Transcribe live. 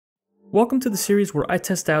Welcome to the series where I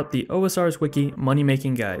test out the OSRS Wiki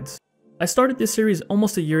money-making guides. I started this series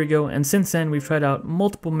almost a year ago, and since then we've tried out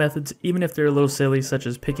multiple methods even if they're a little silly, such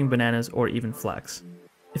as picking bananas or even flax.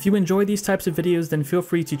 If you enjoy these types of videos, then feel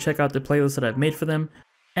free to check out the playlist that I've made for them,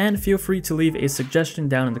 and feel free to leave a suggestion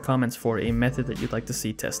down in the comments for a method that you'd like to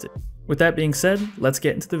see tested. With that being said, let's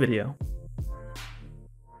get into the video.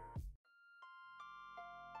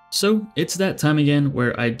 So, it's that time again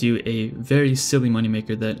where I do a very silly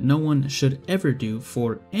moneymaker that no one should ever do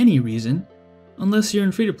for any reason, unless you're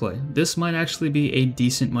in free-to-play. This might actually be a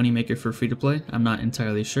decent moneymaker for free-to-play, I'm not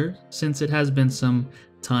entirely sure, since it has been some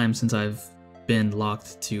time since I've been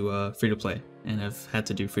locked to free-to-play, and I've had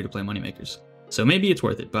to do free-to-play moneymakers. So maybe it's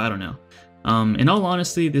worth it, but I don't know. In all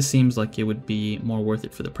honesty, this seems like it would be more worth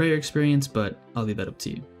it for the player experience, but I'll leave that up to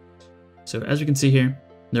you. So as you can see here,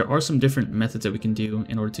 there are some different methods that we can do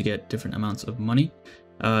in order to get different amounts of money.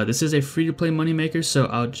 This is a free-to-play moneymaker, so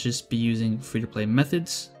I'll just be using free-to-play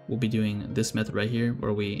methods. We'll be doing this method right here,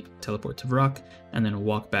 where we teleport to Varrock and then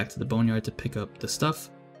walk back to the boneyard to pick up the stuff.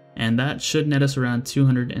 And that should net us around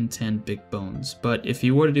 210 big bones. But if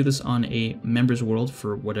you were to do this on a members world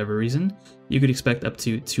for whatever reason, you could expect up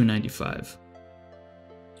to 295.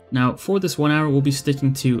 Now, for this 1 hour, we'll be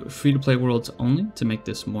sticking to free-to-play worlds only to make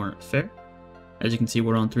this more fair. As you can see,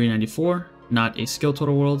 we're on 394, not a skill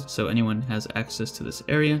total world, so anyone has access to this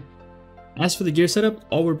area. As for the gear setup,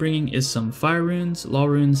 all we're bringing is some fire runes, law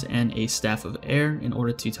runes, and a staff of air in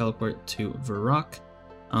order to teleport to Varrock.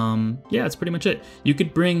 Yeah, that's pretty much it. You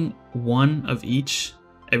could bring one of each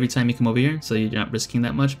every time you come over here, so you're not risking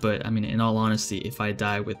that much, but I mean, in all honesty, if I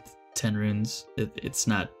die with 10 runes, it's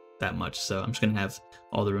not that much, so I'm just gonna have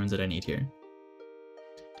all the runes that I need here.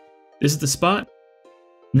 This is the spot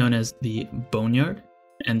known as the boneyard,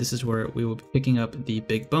 and this is where we will be picking up the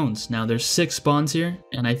big bones. Now there's 6 spawns here,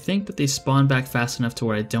 and I think that they spawn back fast enough to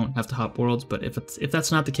where I don't have to hop worlds, but if that's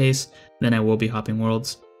not the case, then I will be hopping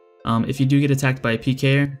worlds. If you do get attacked by a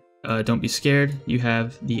PKer, don't be scared. You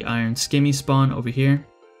have the iron skimmy spawn over here,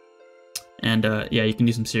 and yeah, you can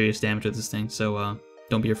do some serious damage with this thing, so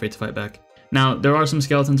don't be afraid to fight back. Now, there are some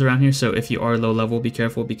skeletons around here, so if you are low level, be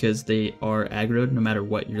careful because they are aggroed no matter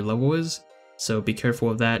what your level is. So be careful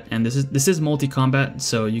of that, and this is multi-combat,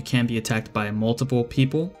 so you can be attacked by multiple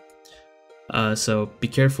people. So be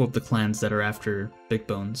careful of the clans that are after big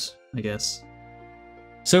bones, I guess.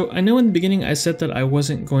 So I know in the beginning I said that I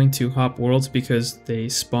wasn't going to hop worlds because they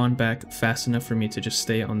spawn back fast enough for me to just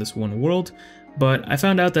stay on this one world, but I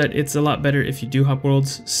found out that it's a lot better if you do hop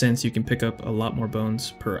worlds since you can pick up a lot more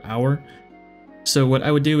bones per hour. So what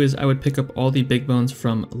I would do is I would pick up all the big bones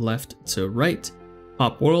from left to right,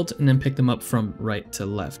 hop world, and then pick them up from right to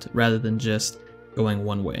left, rather than just going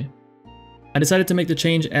one way. I decided to make the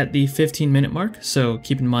change at the 15-minute mark, so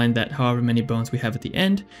keep in mind that however many bones we have at the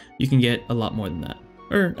end, you can get a lot more than that,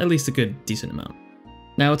 or at least a good, decent amount.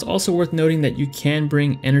 Now, it's also worth noting that you can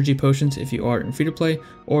bring energy potions if you are in free-to-play,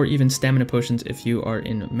 or even stamina potions if you are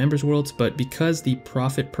in members worlds, but because the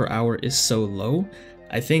profit per hour is so low,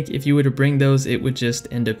 I think if you were to bring those, it would just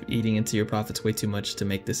end up eating into your profits way too much to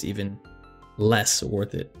make this even less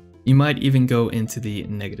worth it. You might even go into the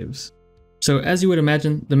negatives. So as you would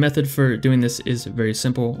imagine, the method for doing this is very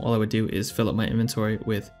simple. All I would do is fill up my inventory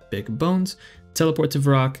with big bones, teleport to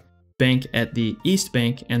Varrock, bank at the east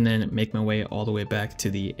bank, and then make my way all the way back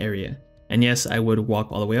to the area. And yes, I would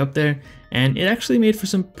walk all the way up there, and it actually made for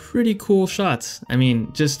some pretty cool shots. I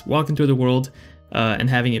mean, just walking through the world and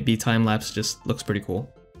having it be time-lapse just looks pretty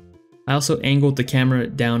cool. I also angled the camera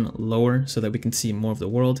down lower so that we can see more of the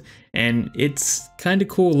world, and it's kind of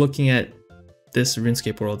cool looking at this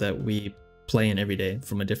Runescape world that we play in every day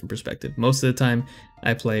from a different perspective. Most of the time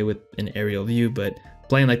I play with an aerial view, but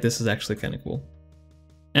playing like this is actually kind of cool.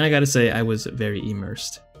 And I gotta say, I was very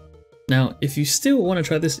immersed. Now, if you still want to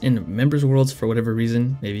try this in members worlds for whatever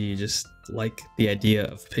reason, maybe you just like the idea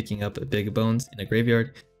of picking up big bones in a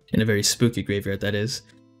graveyard, in a very spooky graveyard that is,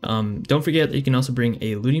 don't forget that you can also bring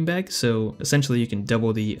a looting bag, so essentially you can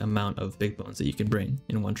double the amount of big bones that you can bring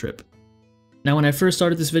in one trip. Now, when I first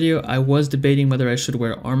started this video, I was debating whether I should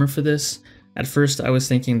wear armor for this. At first I was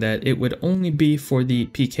thinking that it would only be for the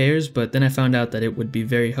PKers, but then I found out that it would be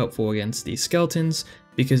very helpful against the skeletons,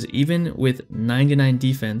 because even with 99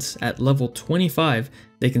 defense at level 25,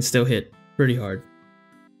 they can still hit pretty hard.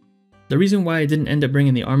 The reason why I didn't end up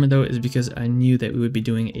bringing the armor though is because I knew that we would be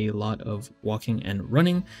doing a lot of walking and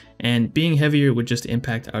running, and being heavier would just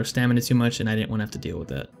impact our stamina too much, and I didn't want to have to deal with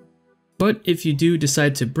that. But if you do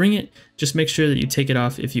decide to bring it, just make sure that you take it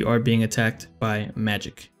off if you are being attacked by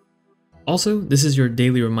magic. Also, this is your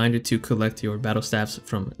daily reminder to collect your battle staffs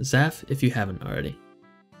from Zaf if you haven't already.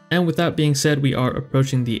 And with that being said, we are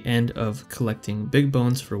approaching the end of collecting big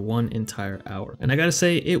bones for 1 entire hour. And I gotta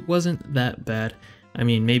say, it wasn't that bad. I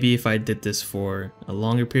mean, maybe if I did this for a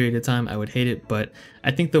longer period of time, I would hate it, but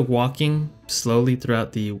I think the walking slowly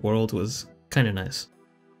throughout the world was kind of nice.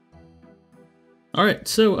 Alright,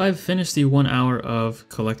 so I've finished the 1 hour of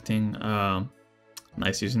collecting,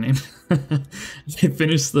 nice username. I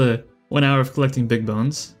finished the 1 hour of collecting big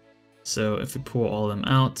bones. So if we pull all of them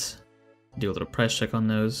out, do a little price check on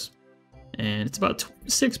those, and it's about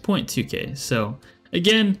 6.2k. So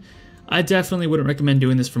again, I definitely wouldn't recommend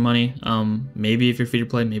doing this for money. Maybe if you're free to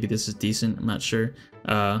play, maybe this is decent, I'm not sure.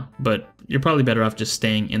 But you're probably better off just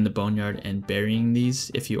staying in the boneyard and burying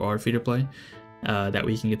these if you are free to play. That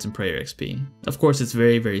way you can get some prayer XP. Of course, it's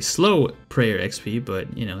very, very slow prayer XP,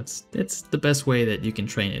 but you know, it's the best way that you can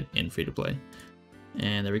train it in free to play.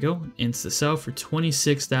 And there we go, insta sell for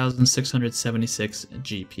 26,676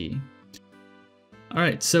 GP.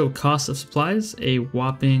 Alright, so cost of supplies, a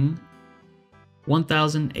whopping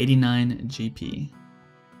 1,089 GP.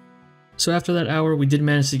 So after that hour, we did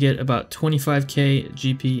manage to get about 25k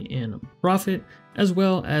GP in profit, as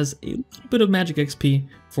well as a little bit of magic XP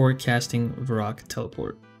for casting Varrock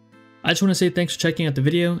Teleport. I just want to say thanks for checking out the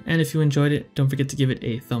video, and if you enjoyed it, don't forget to give it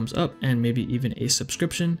a thumbs up and maybe even a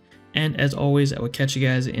subscription. And as always, I will catch you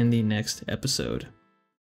guys in the next episode.